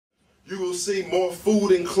You will see more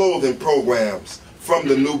food and clothing programs from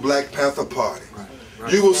the new Black Panther Party.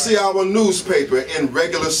 You will see our newspaper in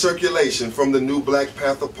regular circulation from the new Black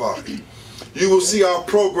Panther Party. You will see our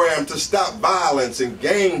program to stop violence and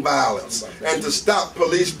gang violence and to stop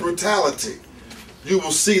police brutality. You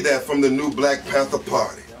will see that from the new Black Panther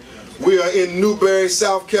Party. We are in Newberry,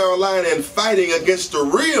 South Carolina, and fighting against the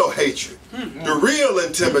real hatred, the real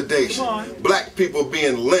intimidation. Black people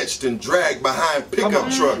being lynched and dragged behind pickup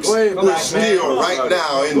trucks. We're still right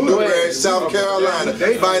now in Newberry, South Carolina,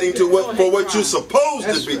 fighting for what you're supposed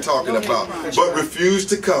to be talking about, but refuse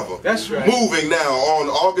to cover. Moving now on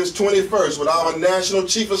August 21st with our National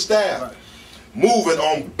Chief of Staff. Moving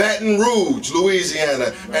on Baton Rouge,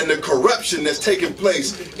 Louisiana, and the corruption that's taking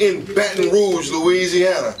place in Baton Rouge,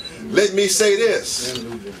 Louisiana. Let me say this: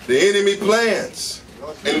 the enemy plans,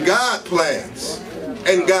 and God plans,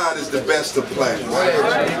 and God is the best of plans.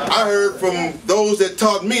 I heard from those that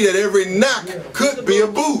taught me that every knock could be a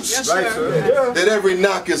boost. That every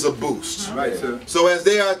knock is a boost. So as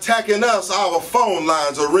they are attacking us, our phone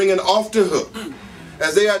lines are ringing off the hook.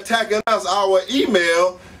 As they are attacking us, our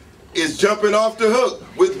email is jumping off the hook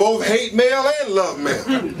with both hate mail and love mail.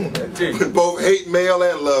 With both hate mail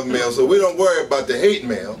and love mail. So we don't worry about the hate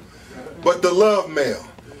mail, but the love mail.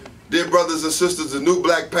 Dear brothers and sisters, the new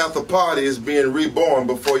Black Panther Party is being reborn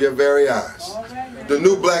before your very eyes. The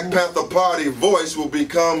new Black Panther Party voice will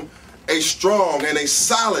become a strong and a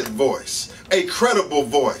solid voice, a credible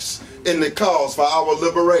voice in the cause for our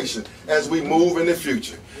liberation as we move in the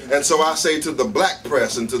future. And so I say to the black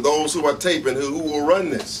press and to those who are taping, who will run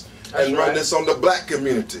this, and run this on the black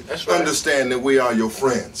community. Understand that we are your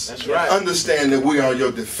friends. Understand that we are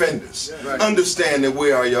your defenders. Understand that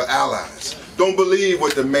we are your allies. Don't believe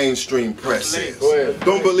what the mainstream press says.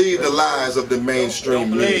 Don't believe the lies of the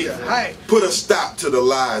mainstream media. Put a stop to the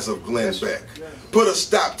lies of Glenn Beck. Put a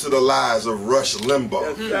stop to the lies of Rush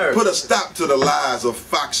Limbaugh. Put a stop to the lies of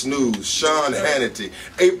Fox News, Sean Hannity,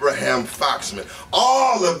 Abraham Foxman.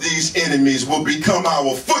 All of these enemies will become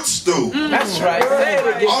our footstool. That's right.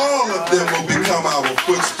 All of them will become our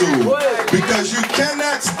footstool. Because you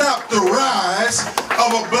cannot stop the rise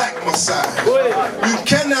of a black Messiah. You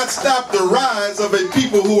cannot stop the rise of a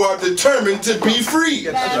people who are determined to be free.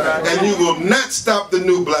 And you will not stop the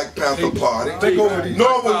new Black Panther Party.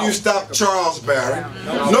 Nor will you stop Charles Barry.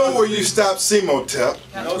 Nor will you stop Simotep.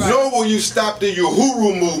 Nor will you stop the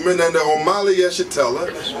Uhuru movement and the Omali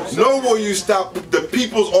Yeshitela. Nor will you stop the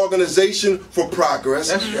People's Organization for Progress.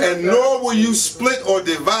 And nor will you split or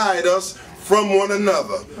divide us from one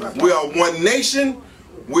another. We are one nation.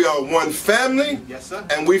 We are one family.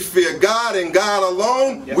 And we fear God and God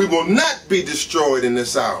alone. We will not be destroyed in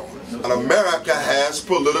this hour. And America has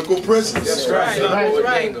political prisoners. That's right. That's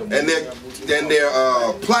right. And their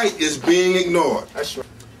plight is being ignored. That's right.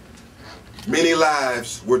 Many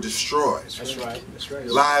lives were destroyed. That's right. That's right.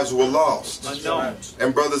 Lives were lost.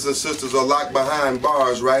 And brothers and sisters are locked behind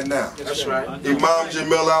bars right now. That's right. Imam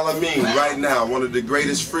Jamil Al-Amin, right now, one of the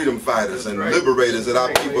greatest freedom fighters and liberators that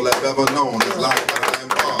our people have ever known, is locked behind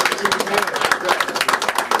bars.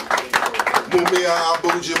 Mumia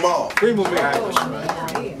Abu Jamal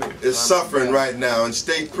is suffering right now in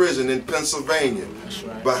state prison in Pennsylvania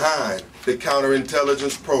behind the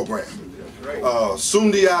counterintelligence program.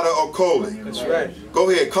 Sundiata Okoli. That's right. Go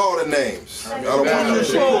ahead, call the names. I don't want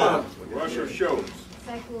you to Russia shows.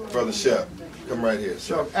 Brother Shep, come right here.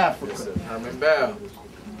 South Africa. Harlem Bell.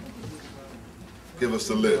 Give us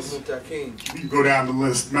the list. We can go down the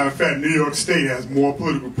list. Matter of fact, New York State has more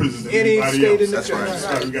political prisoners than anybody else. That's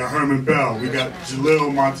right. We got Herman Bell. We got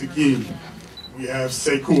Jalil Monteghini. We have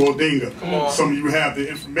Sekou Odinga. Some of you have the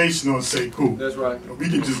information on Sekou. That's right. We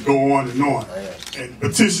can just go on and on. And the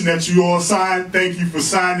petition that you all signed, thank you for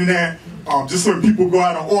signing that. Just so when people go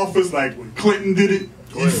out of office, like when Clinton did it,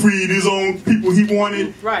 he freed his own people he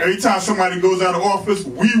wanted. Right. Every time somebody goes out of office,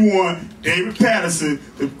 we want David Patterson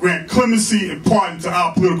to grant clemency and pardon to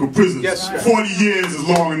our political prisoners. Yes, 40 years is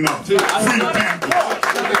long enough. Free the Panthers.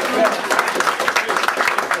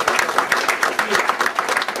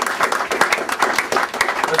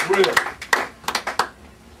 That's real.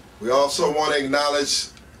 We also want to acknowledge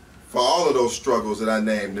for all of those struggles that I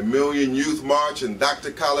named, the Million Youth March and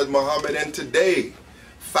Dr. Khalid Muhammad, and today,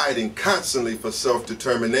 fighting constantly for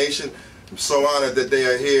self-determination. I'm so honored that they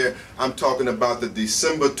are here. I'm talking about the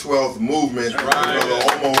December 12th movement of the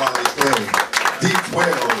Omo Wally Clinton. D12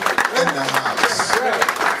 in the house.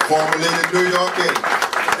 Formerly the New York 8.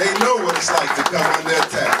 They know what it's like to come under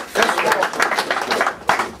attack.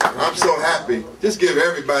 I'm so happy. Just give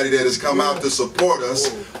everybody that has come out to support us,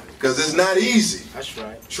 because it's not easy. That's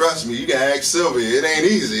right. Trust me, you can ask Sylvia, it ain't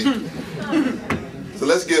easy. So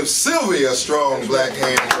let's give Sylvia a strong black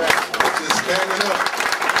hand. Just standing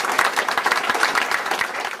up.